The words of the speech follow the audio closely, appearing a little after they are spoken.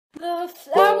The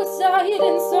flowers died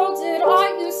and so did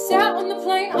I. You sat on the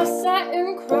plane, I sat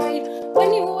and cried.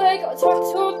 When you wake, I talk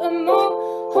to the moon,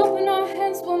 hoping our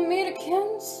hands will meet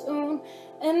again soon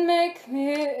and make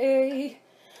me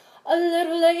a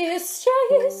little less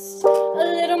stressed, a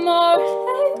little more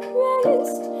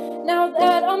raised. Now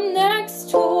that I'm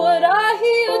next to what I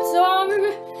adore,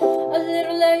 a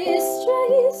little less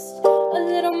stressed, a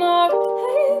little more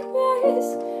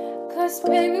raised. 'Cause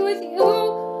baby, with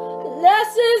you,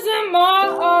 less isn't more,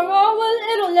 or a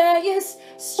little less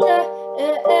stress,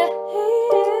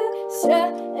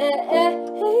 stress,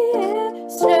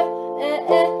 stress,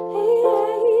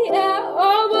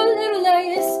 oh, a little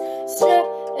less stress,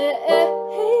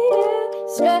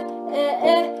 stress,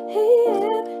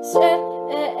 stress,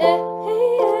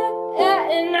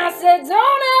 and I said,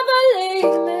 don't ever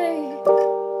leave me.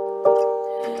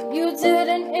 You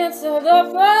didn't answer the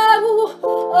phone.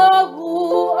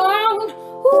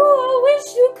 Oh, I wish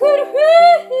you could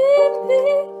read me,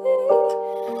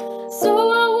 so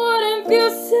I wouldn't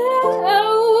feel so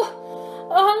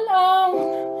alone.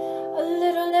 A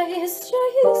little less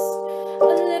stressed, a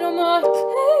little more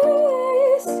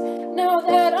haste. Now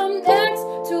that I'm next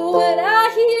to what I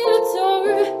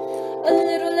adore, a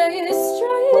little less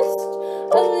stressed,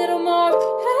 a little more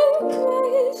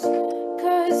haste.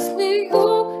 'Cause with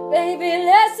you, baby,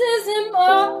 less isn't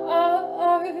more.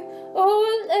 Oh, a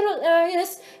little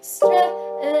less stress,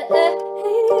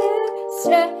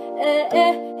 stress,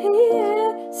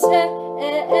 stress,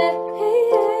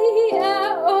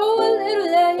 oh, a little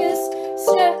less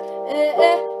stress,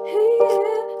 stress,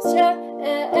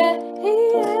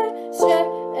 stress.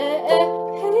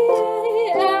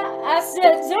 I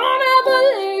said, don't ever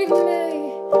leave me.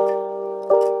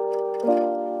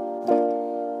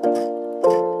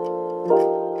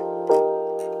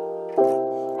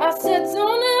 I said,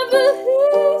 don't ever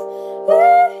leave me.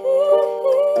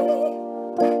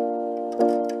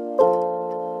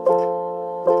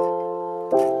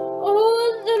 Oh,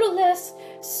 a little less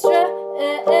stress,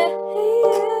 stress,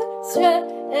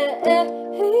 stress.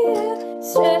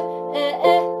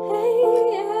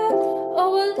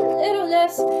 Oh, a little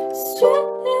less stress,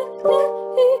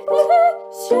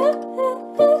 stress, stress.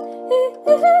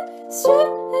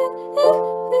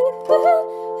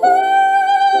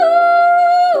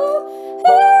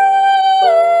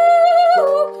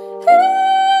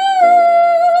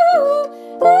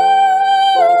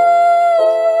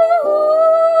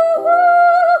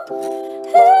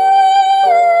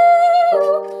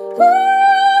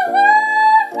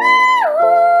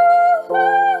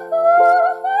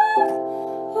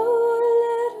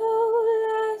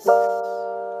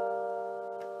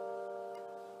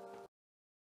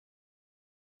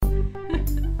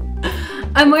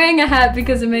 I'm wearing a hat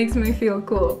because it makes me feel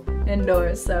cool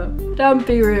indoors, so don't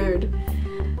be rude.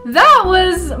 That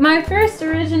was my first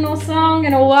original song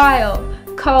in a while,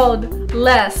 called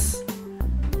Less.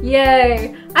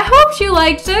 Yay! I hope you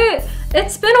liked it.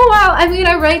 It's been a while. I mean,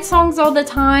 I write songs all the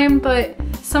time, but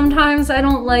sometimes I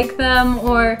don't like them,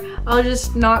 or I'll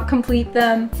just not complete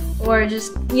them, or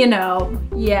just, you know,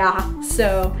 yeah,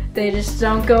 so they just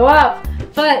don't go up.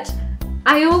 But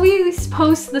I always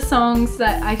post the songs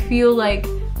that I feel like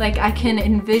I can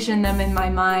envision them in my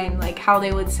mind, like how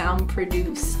they would sound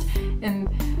produced, and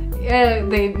yeah,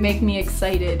 they make me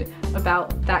excited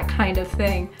about that kind of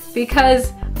thing,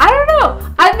 because I don't know,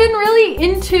 I've been really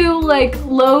into like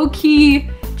low-key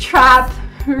trap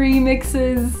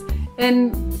remixes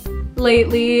and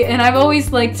lately, and I've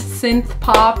always liked synth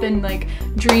pop and like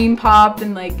dream pop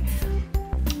and like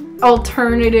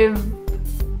alternative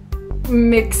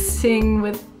mixing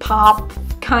with pop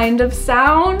kind of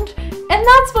sound, and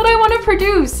that's what I want to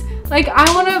produce. Like, I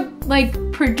want to like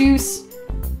produce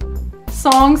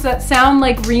songs that sound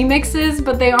like remixes,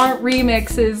 but they aren't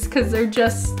remixes because they're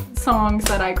just songs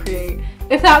that I create,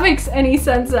 if that makes any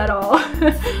sense at all.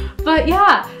 But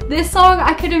yeah, this song,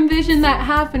 I could envision that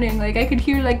happening. Like, I could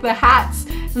hear like the hats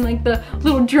and like the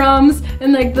little drums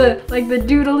and like the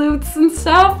doodaloots and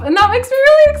stuff, and that makes me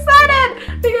really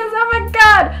excited because, oh my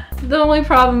god. The only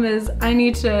problem is I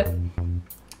need to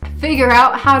figure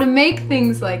out how to make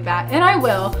things like that, and I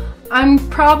will. I'm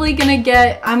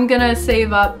gonna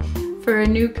save up for a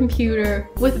new computer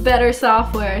with better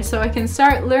software so I can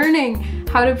start learning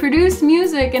how to produce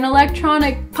music and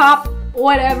electronic pop,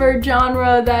 whatever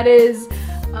genre that is,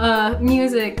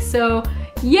 music. So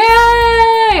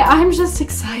yay! I'm just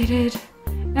excited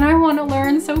and I want to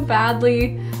learn so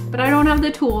badly, but I don't have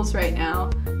the tools right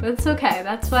now. But it's okay,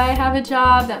 that's why I have a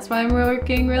job, that's why I'm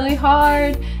working really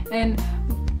hard and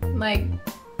like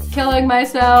killing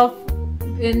myself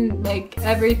in like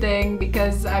everything,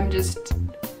 because I'm just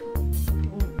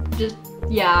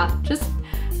yeah, just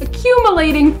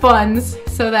accumulating funds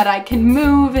so that I can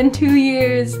move in 2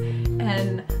 years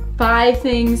and buy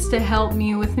things to help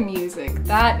me with music.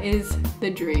 That is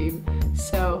the dream.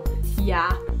 So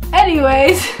yeah.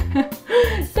 Anyways,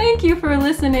 thank you for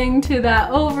listening to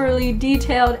that overly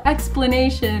detailed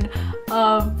explanation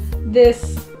of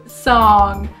this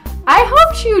song. I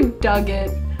hope you dug it.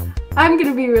 I'm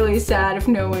gonna be really sad if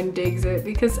no one digs it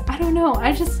because I don't know,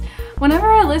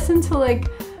 whenever I listen to like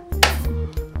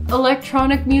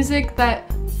electronic music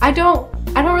that I don't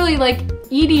really like,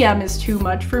 EDM is too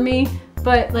much for me,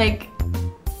 but like,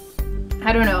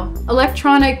 I don't know,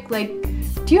 electronic, like,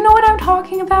 do you know what I'm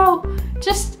talking about?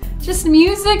 Just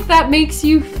music that makes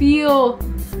you feel,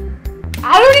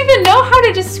 I don't even know how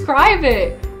to describe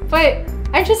it, but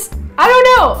I don't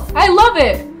know, I love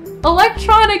it.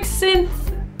 Electronic synth,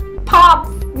 pop,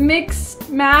 mix,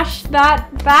 mash,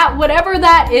 that, whatever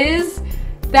that is,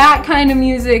 that kind of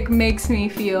music makes me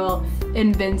feel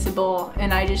invincible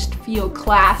and I just feel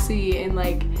classy and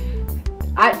like,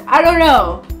 I don't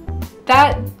know.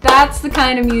 That's the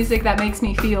kind of music that makes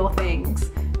me feel things.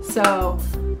 So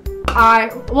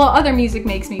well, other music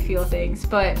makes me feel things,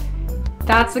 but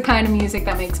that's the kind of music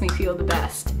that makes me feel the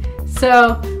best.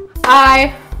 So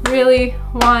I really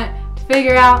want to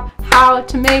figure out how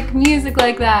to make music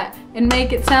like that and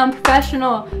make it sound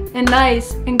professional and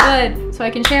nice and good so I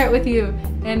can share it with you.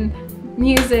 And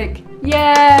music,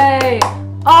 yay!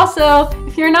 Also,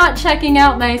 if you're not checking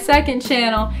out my second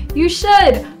channel, you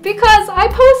should, because I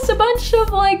post a bunch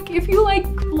of like, if you like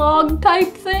vlog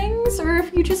type things, or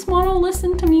if you just want to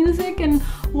listen to music and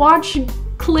watch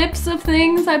clips of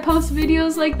things, I post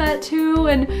videos like that too.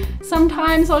 And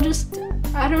sometimes I'll just,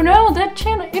 I don't know, that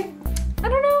channel, if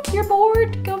you're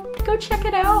bored, go check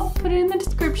it out, put it in the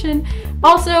description.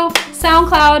 Also,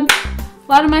 SoundCloud,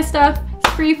 a lot of my stuff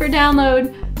is free for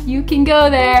download. You can go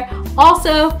there.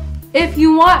 Also, if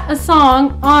you want a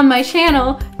song on my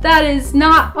channel that is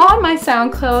not on my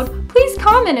SoundCloud, please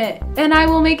comment it and I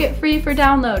will make it free for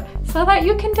download so that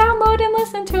you can download and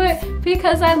listen to it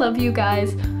because I love you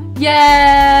guys.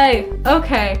 Yay!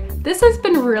 Okay, this has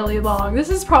been really long. This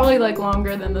is probably like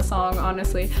longer than the song,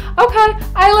 honestly. Okay,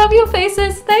 I love you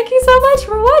faces. Thank you so much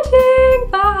for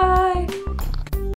watching. Bye!